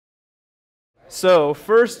So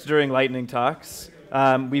first, during lightning talks,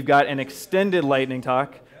 we've got an extended lightning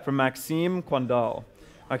talk from Maxime Quandalle.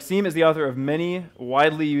 Maxime is the author of many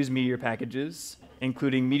widely used Meteor packages,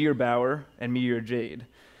 including Meteor-Bower and Meteor-Jade.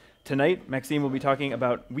 Tonight, Maxime will be talking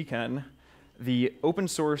about Wekan, the open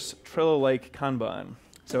source Trello-like Kanban.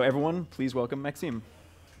 So everyone, please welcome Maxime.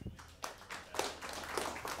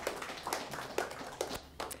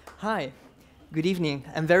 Hi, good evening.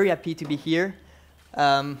 I'm very happy to be here.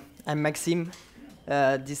 I'm Maxime.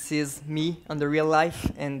 This is me on the real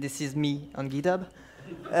life, and this is me on GitHub.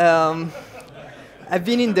 I've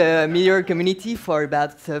been in the Meteor community for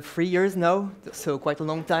about 3 years now, so quite a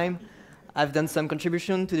long time. I've done some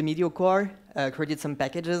contribution to the Meteor core, created some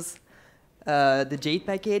packages. The Jade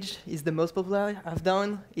package is the most popular I've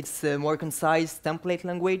done. It's a more concise template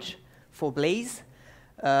language for Blaze.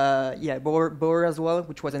 Bower as well,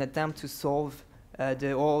 which was an attempt to solve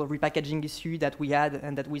the whole repackaging issue that we had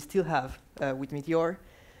and that we still have with Meteor.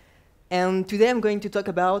 And today I'm going to talk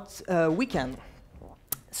about Wekan.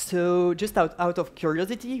 So just out of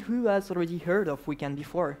curiosity, who has already heard of Wekan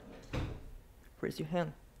before? Raise your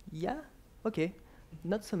hand. Yeah? OK.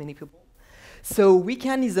 Not so many people. So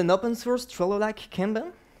Wekan is an open source Trello-like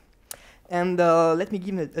Kanban. And let me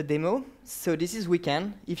give a demo. So this is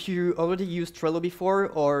Wekan. If you already used Trello before,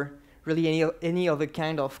 or really any other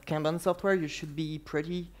kind of Kanban software, you should be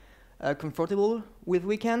pretty comfortable with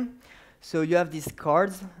Wekan. So you have these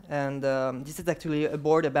cards, and this is actually a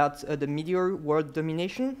board about the Meteor world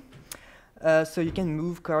domination. So you can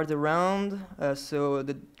move cards around. So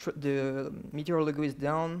the Meteor logo is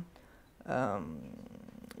down.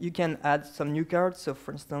 You can add some new cards. So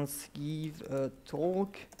for instance, give a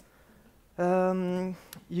talk.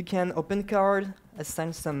 You can open card,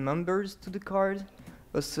 assign some members to the card.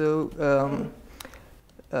 Also,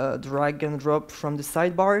 drag and drop from the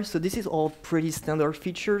sidebar. So this is all pretty standard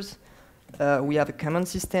features. We have a command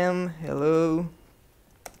system. Hello.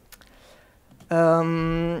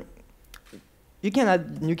 You can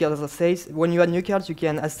add new cards, as I say. When you add new cards, you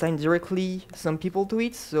can assign directly some people to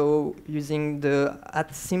it. So using the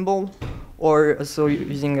 @ symbol, or also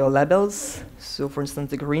using labels. So for instance,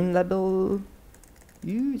 the green label.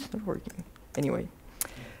 It's not working. Anyway.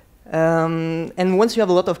 And once you have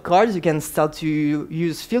a lot of cards, you can start to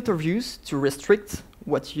use filter views to restrict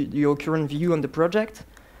your current view on the project.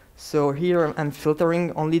 So here I'm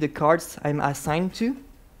filtering only the cards I'm assigned to.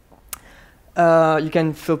 You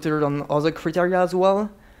can filter on other criteria as well.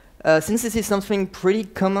 Since this is something pretty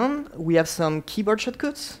common, we have some keyboard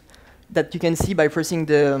shortcuts that you can see by pressing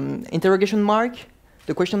the interrogation mark,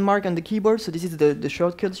 the question mark on the keyboard. So this is the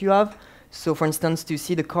shortcuts you have. So for instance, to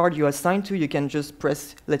see the card you assigned to, you can just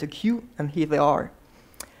press letter Q, and here they are.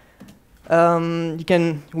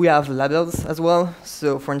 We have labels as well.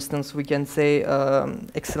 So for instance, we can say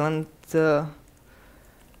excellent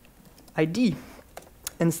ID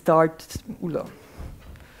and start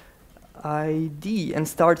ID and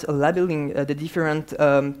start labeling the different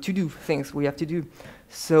to-do things we have to do.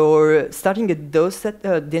 So starting a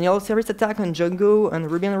denial service attack on Django and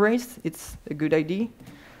Ruby on Rails, it's a good idea.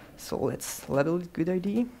 So let's label it good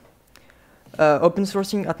idea. Open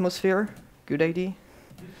sourcing atmosphere, good idea.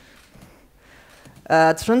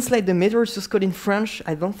 Translate the Meteor source code in French,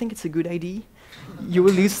 I don't think it's a good idea. You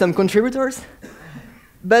will lose some contributors.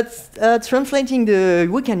 But translating the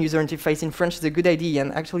Wekan user interface in French is a good idea,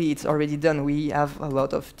 and actually it's already done. We have a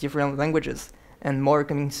lot of different languages, and more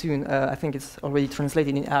coming soon. I think it's already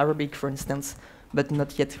translated in Arabic, for instance, but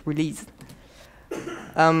not yet released.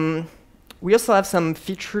 We also have some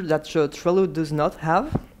features that Trello does not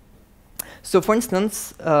have. So for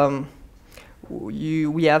instance,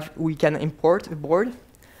 we can import a board.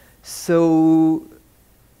 So,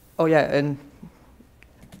 oh yeah, and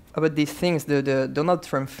about these things, the Donald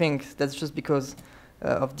Trump thing, that's just because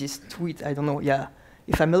of this tweet, I don't know, yeah.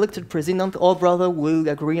 If I'm elected president, all brothers will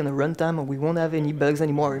agree on a runtime and we won't have any bugs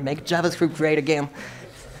anymore. Make JavaScript great again.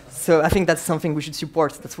 So I think that's something we should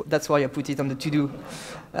support. That's why I put it on the to-do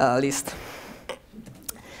list.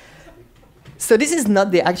 So this is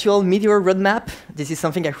not the actual Meteor roadmap. This is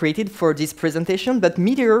something I created for this presentation. But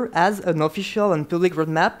Meteor has an official and public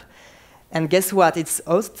roadmap. And guess what? It's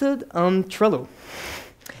hosted on Trello.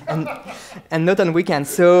 and not on Wekan.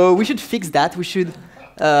 So we should fix that. We should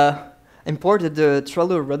import the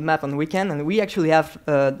Trello roadmap on Wekan. And we actually have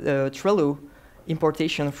Trello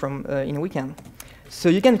importation from in Wekan. So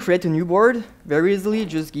you can create a new board very easily.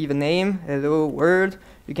 Just give a name, hello world.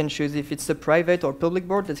 You can choose if it's a private or public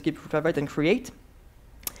board. Let's keep it private and create.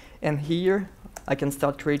 And here I can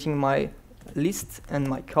start creating my list and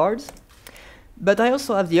my cards. But I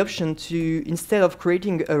also have the option to, instead of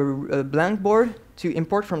creating a blank board, to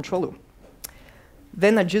import from Trello.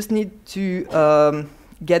 Then I just need to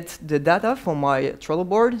get the data from my Trello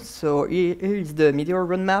board. So here is the Meteor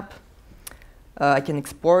roadmap. I can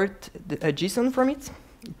export a JSON from it.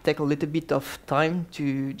 It takes a little bit of time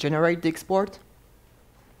to generate the export.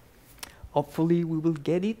 Hopefully we will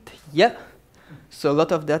get it. Yeah. So a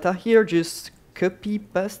lot of data here. Just copy,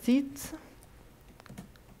 paste it,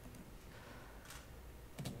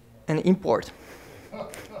 and import.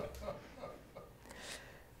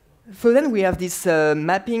 So then we have this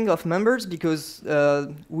mapping of members because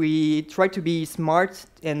we try to be smart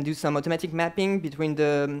and do some automatic mapping between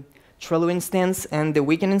the Trello instance and the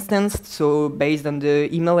Wekan instance, so based on the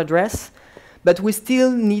email address. But we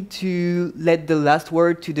still need to let the last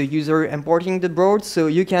word to the user importing the board, so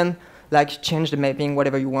you can like change the mapping,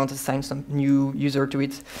 whatever you want, assign some new user to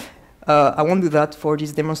it. I won't do that for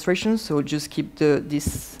this demonstration, so just keep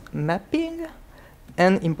this mapping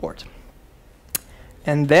and import.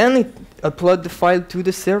 And then upload the file to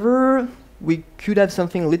the server. We could have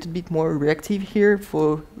something a little bit more reactive here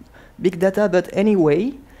for big data, but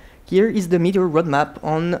anyway, here is the Meteor roadmap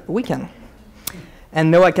on Wekan. And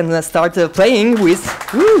now I can start playing with,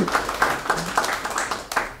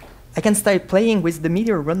 I can start playing with the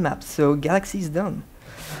Meteor roadmap, so Galaxy is done.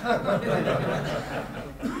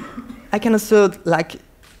 I can also like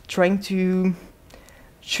trying to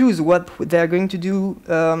choose what they're going to do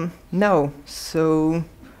now. So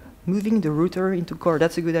moving the router into core,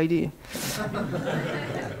 that's a good idea.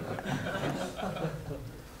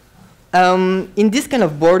 In this kind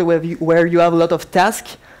of board where you have a lot of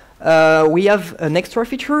tasks, we have an extra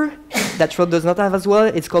feature that Trello does not have as well.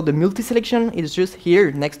 It's called the multi-selection. It's just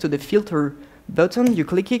here next to the filter button. You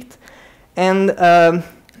click it. And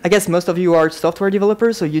I guess most of you are software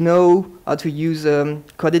developers, so you know how to use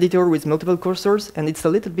code editor with multiple cursors. And it's a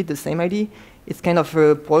little bit the same idea. It's kind of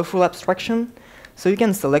a powerful abstraction. So you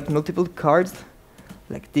can select multiple cards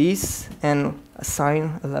like this and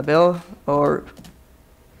assign a label or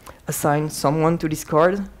assign someone to this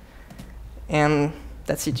card. And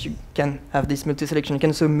that's it. You can have this multi-selection. You can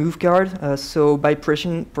also move card. So by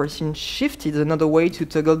pressing Shift is another way to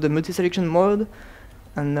toggle the multi-selection mode.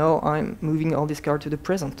 And now I'm moving all this card to the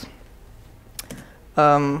present.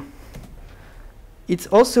 It's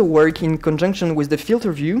also work in conjunction with the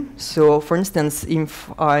filter view. So for instance,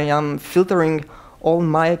 if I am filtering all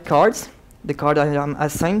my cards, the card I am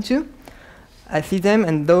assigned to, I see them,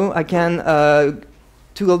 and though I can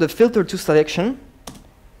toggle the filter to selection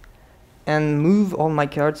and move all my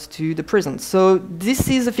cards to the present. So this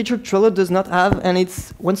is a feature Trello does not have, and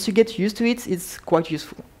it's once you get used to it, it's quite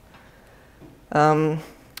useful.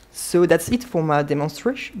 So that's it for my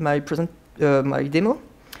demonstration, my demo.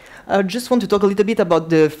 I just want to talk a little bit about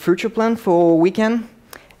the future plan for Wekan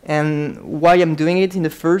and why I'm doing it in the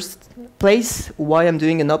first place, why I'm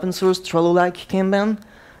doing an open source Trello-like Kanban.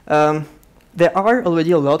 There are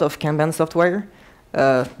already a lot of Kanban software.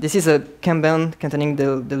 This is a Kanban containing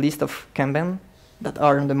the list of Kanban that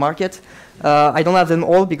are on the market. I don't have them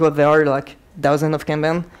all because there are like dozens of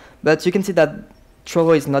Kanban, but you can see that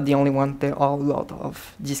Trello is not the only one. There are a lot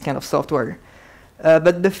of this kind of software.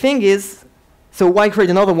 But the thing is, so why create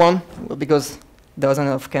another one? Well, because dozens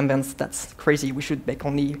of Kanbans, that's crazy. We should make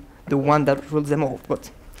only the one that rules them all.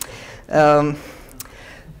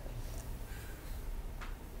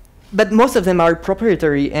 But most of them are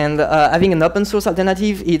proprietary, and having an open source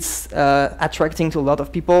alternative, it's attracting to a lot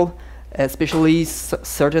of people, especially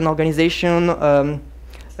certain organizations,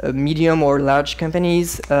 medium or large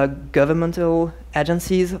companies, governmental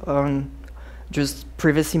agencies, just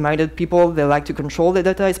privacy-minded people. They like to control the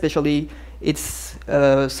data, especially it's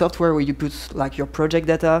software where you put like your project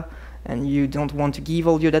data, and you don't want to give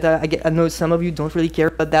all your data. I know some of you don't really care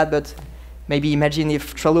about that, but maybe imagine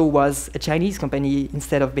if Trello was a Chinese company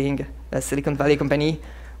instead of being a Silicon Valley company.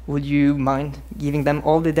 Would you mind giving them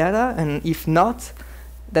all the data? And if not,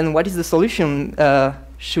 then what is the solution?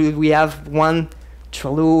 Should we have one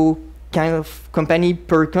Trello kind of company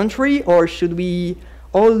per country, or should we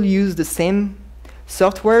all use the same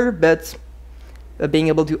software but being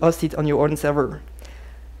able to host it on your own server?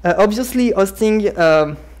 Obviously, hosting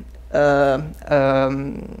an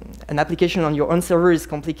application on your own server is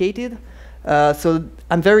complicated. So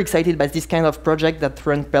I'm very excited by this kind of project that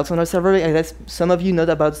runs personal server. I guess some of you know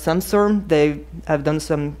about Sandstorm. They have done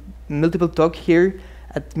some multiple talk here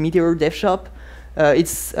at Meteor Dev Shop.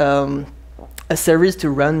 It's a service to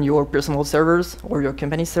run your personal servers or your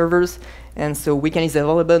company servers. And so Wekan is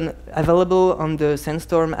available on the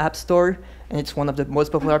Sandstorm App Store, and it's one of the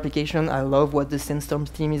most popular applications. I love what the Sandstorm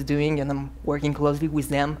team is doing, and I'm working closely with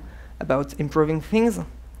them about improving things.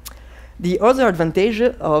 The other advantage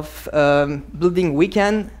of building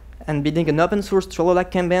Wekan and building an open source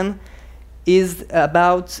Trello-like Kanban is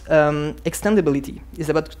about extendability. It's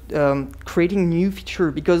about creating new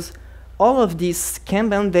feature, because all of these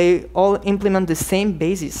Kanban, they all implement the same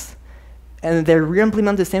basis, and they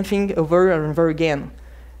re-implement the same thing over and over again,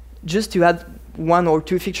 just to add one or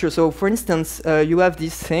two features. So for instance, you have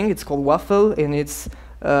this thing, it's called Waffle, and it's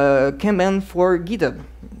Kanban for GitHub.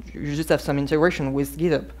 You just have some integration with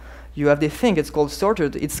GitHub. You have this thing, it's called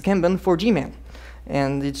Sorted, it's Kanban for Gmail.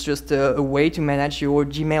 And it's just a way to manage your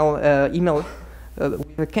Gmail email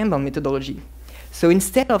with a Kanban methodology. So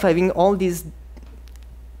instead of having all these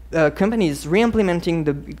companies re-implementing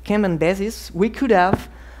the Kanban basis, we could have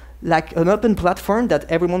like an open platform that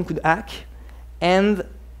everyone could hack, and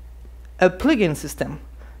a plugin system.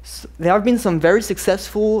 So there have been some very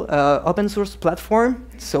successful open source platform.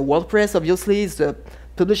 So WordPress, obviously, is a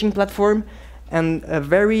publishing platform, and a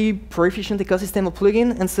very pro-efficient ecosystem of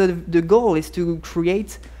plugin. And so the goal is to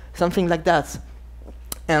create something like that.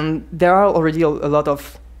 And there are already a lot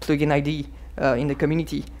of plugin ID in the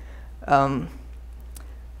community.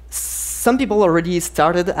 Some people already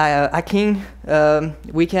started hacking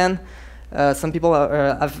Wekan. Some people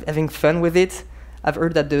are having fun with it. I've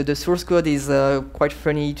heard that the source code is quite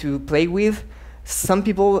funny to play with. Some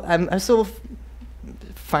people also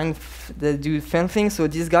find they do fun things. So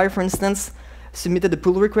this guy, for instance, submitted a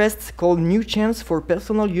pull request called New Chance for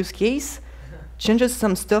Personal Use Case, changes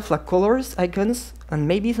some stuff like colors, icons, and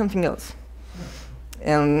maybe something else.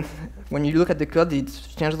 And when you look at the code, it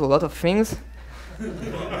changes a lot of things,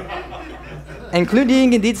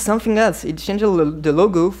 including it did something else. It changed the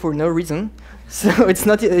logo for no reason. So it's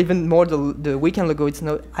not even more the Wekan logo, it's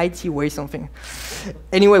no IT way something.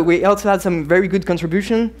 Anyway, we also had some very good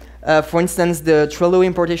contribution. For instance, the Trello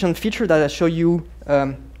importation feature that I showed you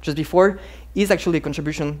just before is actually a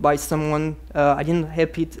contribution by someone. I didn't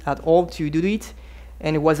help it at all to do it,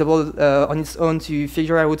 and it was able on its own to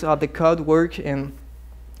figure out how the code works and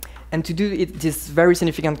to do it this very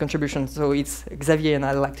significant contribution. So it's Xavier, and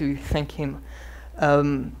I'd like to thank him.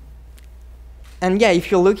 And yeah, if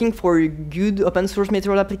you're looking for a good open source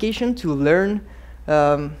Meteor application to learn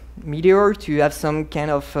Meteor, to have some kind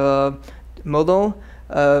of model,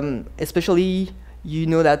 especially you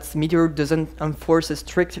know that Meteor doesn't enforce a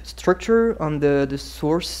strict structure on the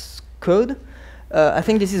source code, I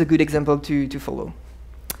think this is a good example to follow.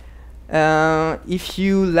 If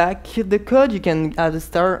you like the code, you can add a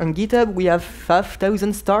star on GitHub. We have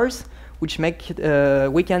 5,000 stars, which make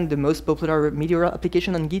Wekan the most popular Meteor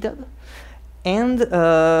application on GitHub. And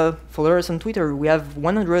followers on Twitter. We have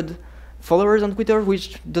 100 followers on Twitter,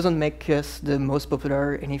 which doesn't make us the most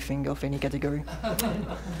popular anything of any category.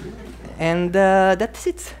 And that's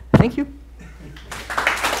it. Thank you.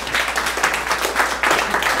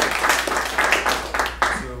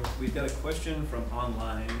 So we've got a question from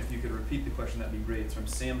online. If you could repeat the question, that'd be great. It's from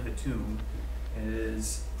Sam Hatoum. And it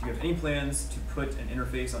is, do you have any plans to put an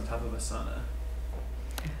interface on top of Asana?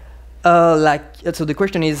 So the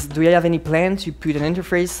question is, do I have any plan to put an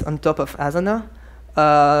interface on top of Asana?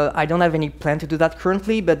 I don't have any plan to do that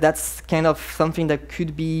currently, but that's kind of something that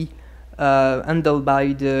could be handled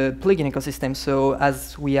by the plugin ecosystem. So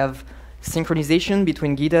as we have synchronization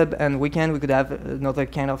between GitHub and Wekan, we could have another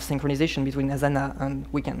kind of synchronization between Asana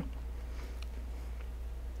and Wekan.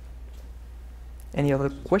 Any other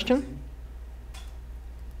question?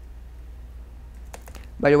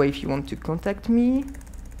 By the way, if you want to contact me,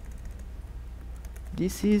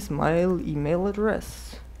 this is my email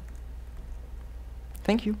address.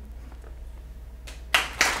 Thank you.